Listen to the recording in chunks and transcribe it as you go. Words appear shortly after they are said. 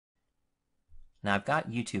Now I've got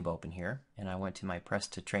YouTube open here, and I went to my Press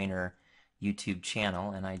to Trainer YouTube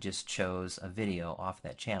channel, and I just chose a video off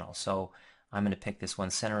that channel. So I'm going to pick this one,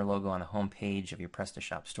 center logo on the home page of your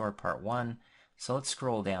PrestaShop store, part 1. So let's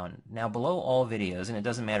scroll down. Now below all videos, and it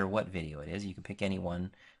doesn't matter what video it is, you can pick any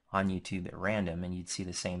one on YouTube at random and you'd see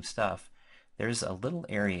the same stuff. There's a little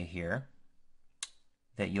area here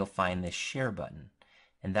that you'll find this share button,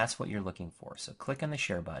 and that's what you're looking for. So click on the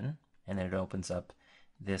share button, and then it opens up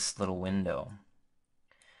this little window.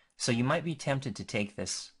 So you might be tempted to take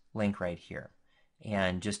this link right here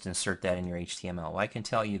and just insert that in your HTML. Well, I can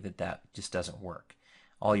tell you that that just doesn't work.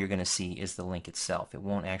 All you're going to see is the link itself. It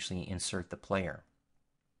won't actually insert the player.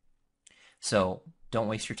 So don't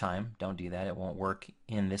waste your time. Don't do that. It won't work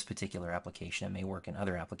in this particular application. It may work in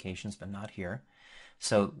other applications, but not here.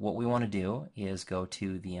 So what we want to do is go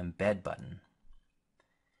to the embed button.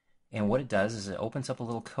 And what it does is it opens up a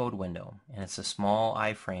little code window, and it's a small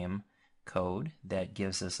iframe code that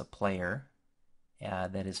gives us a player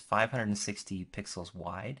that is 560 pixels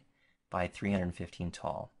wide by 315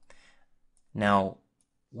 tall. Now,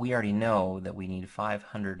 we already know that we need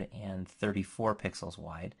 534 pixels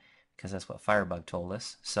wide because that's what Firebug told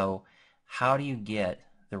us. So how do you get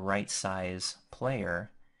the right size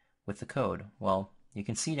player with the code? Well, you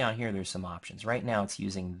can see down here there's some options. Right now it's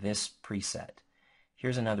using this preset.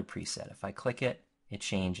 Here's another preset. If I click it, it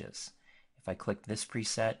changes. If I click this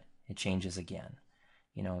preset, it changes again.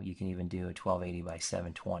 You know, you can even do a 1280 by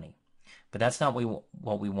 720. But that's not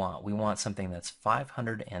what we want. We want something that's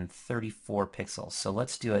 534 pixels. So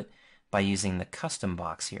let's do it by using the custom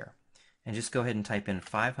box here. And just go ahead and type in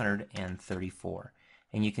 534.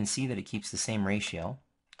 And you can see that it keeps the same ratio.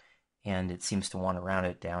 And it seems to want to round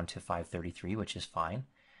it down to 533, which is fine.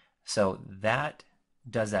 So that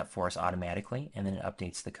does that for us automatically, and then it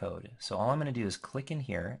updates the code. So all I'm going to do is click in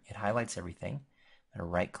here. It highlights everything. I'm going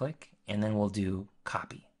to right click, and then we'll do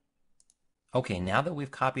copy. Okay, now that we've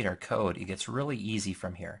copied our code, it gets really easy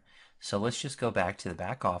from here. So let's just go back to the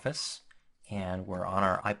back office, and we're on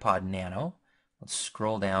our iPod Nano. Let's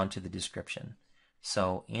scroll down to the description.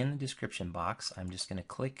 So in the description box, I'm just going to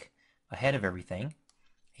click ahead of everything,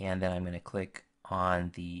 and then I'm going to click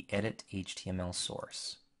on the Edit HTML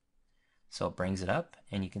Source. So it brings it up,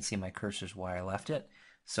 and you can see my cursor's where I left it.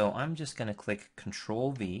 So I'm just going to click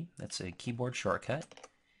Control V, that's a keyboard shortcut,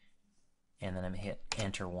 and then I'm going to hit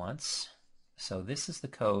Enter once. So this is the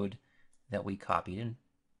code that we copied and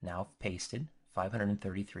now pasted,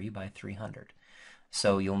 533 by 300.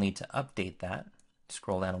 So you'll need to update that.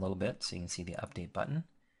 Scroll down a little bit so you can see the update button.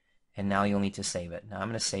 And now you'll need to save it. Now I'm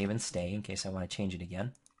going to save and stay in case I want to change it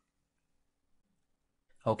again.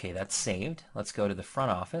 Okay, that's saved. Let's go to the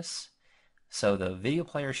front office. So the video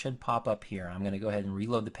player should pop up here. I'm going to go ahead and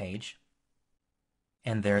reload the page.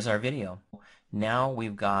 And there's our video. Now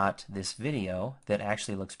we've got this video that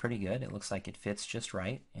actually looks pretty good. It looks like it fits just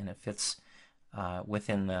right, and it fits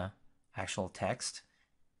within the actual text.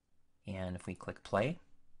 And if we click play.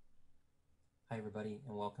 Hi everybody,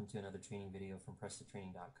 and welcome to another training video from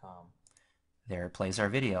prestashop.com. There it plays our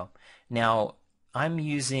video. Now I'm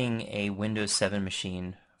using a Windows 7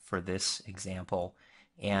 machine for this example,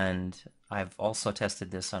 and I've also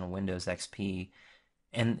tested this on Windows XP,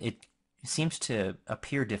 and it seems to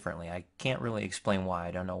appear differently. I can't really explain why.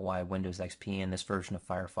 I don't know why Windows XP and this version of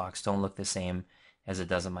Firefox don't look the same as it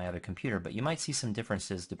does on my other computer, but you might see some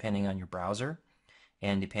differences depending on your browser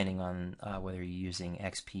and depending on whether you're using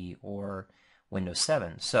XP or Windows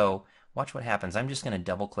 7. So watch what happens. I'm just going to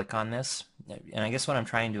double click on this, and I guess what I'm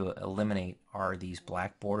trying to eliminate are these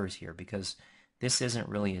black borders here because this isn't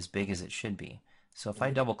really as big as it should be. So if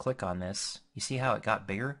I double click on this, you see how it got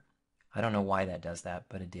bigger? I don't know why that does that,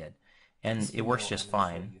 but it did. And it works just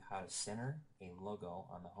fine. I'm going to show you how to center a logo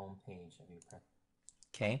on the home page of your prep.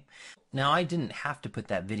 Okay. Now I didn't have to put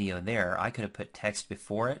that video there. I could have put text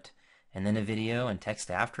before it and then a video and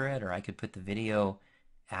text after it, or I could put the video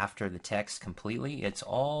after the text completely. It's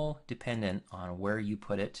all dependent on where you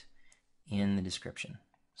put it in the description.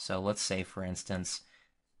 So let's say, for instance,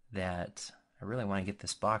 that I really want to get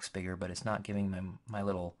this box bigger, but it's not giving my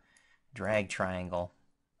little drag triangle.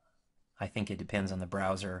 I think it depends on the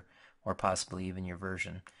browser or possibly even your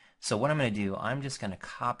version. So what I'm going to do, I'm just going to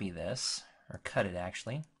copy this, or cut it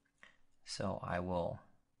actually. So I will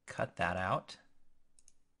cut that out.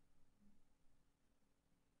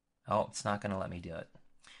 Oh, it's not going to let me do it.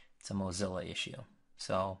 It's a Mozilla issue.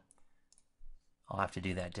 So I'll have to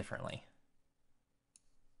do that differently.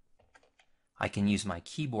 I can use my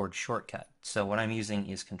keyboard shortcut. So what I'm using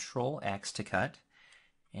is Control X to cut,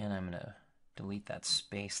 and I'm going to delete that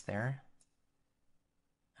space there.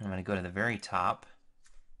 I'm going to go to the very top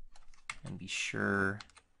and be sure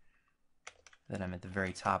that I'm at the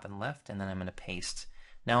very top and left, and then I'm going to paste.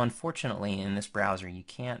 Now unfortunately in this browser you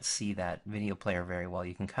can't see that video player very well.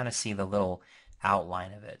 You can kind of see the little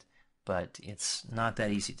outline of it, but it's not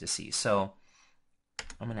that easy to see. So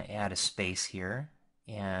I'm going to add a space here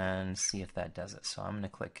and see if that does it. So I'm going to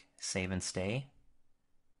click Save and Stay,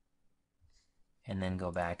 and then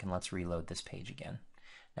go back and let's reload this page again.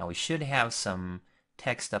 Now we should have some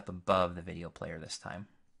text up above the video player this time.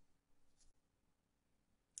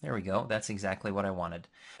 There we go. That's exactly what I wanted.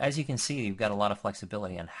 As you can see, you've got a lot of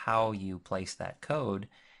flexibility on how you place that code,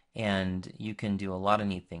 and you can do a lot of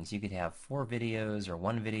neat things. You could have 4 videos or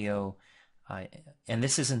 1 video, and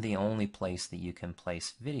this isn't the only place that you can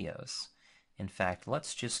place videos. In fact,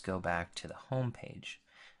 let's just go back to the home page.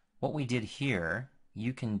 What we did here,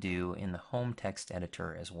 you can do in the home text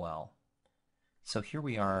editor as well. So here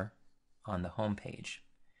we are on the home page,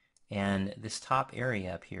 and this top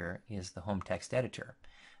area up here is the home text editor.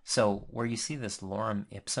 So where you see this lorem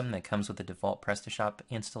ipsum that comes with the default PrestaShop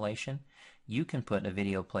installation, you can put a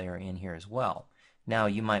video player in here as well. Now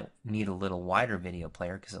you might need a little wider video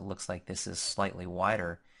player because it looks like this is slightly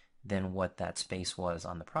wider than what that space was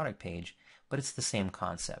on the product page, but it's the same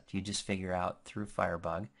concept. You just figure out through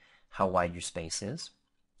Firebug how wide your space is,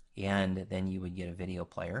 and then you would get a video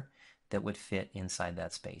player that would fit inside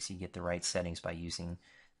that space. You get the right settings by using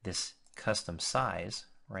this custom size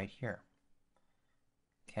right here.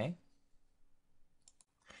 Okay.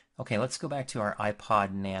 Okay, let's go back to our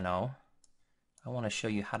iPod Nano. I want to show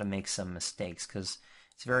you how to make some mistakes because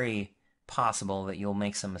it's very possible that you'll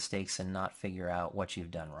make some mistakes and not figure out what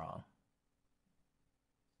you've done wrong.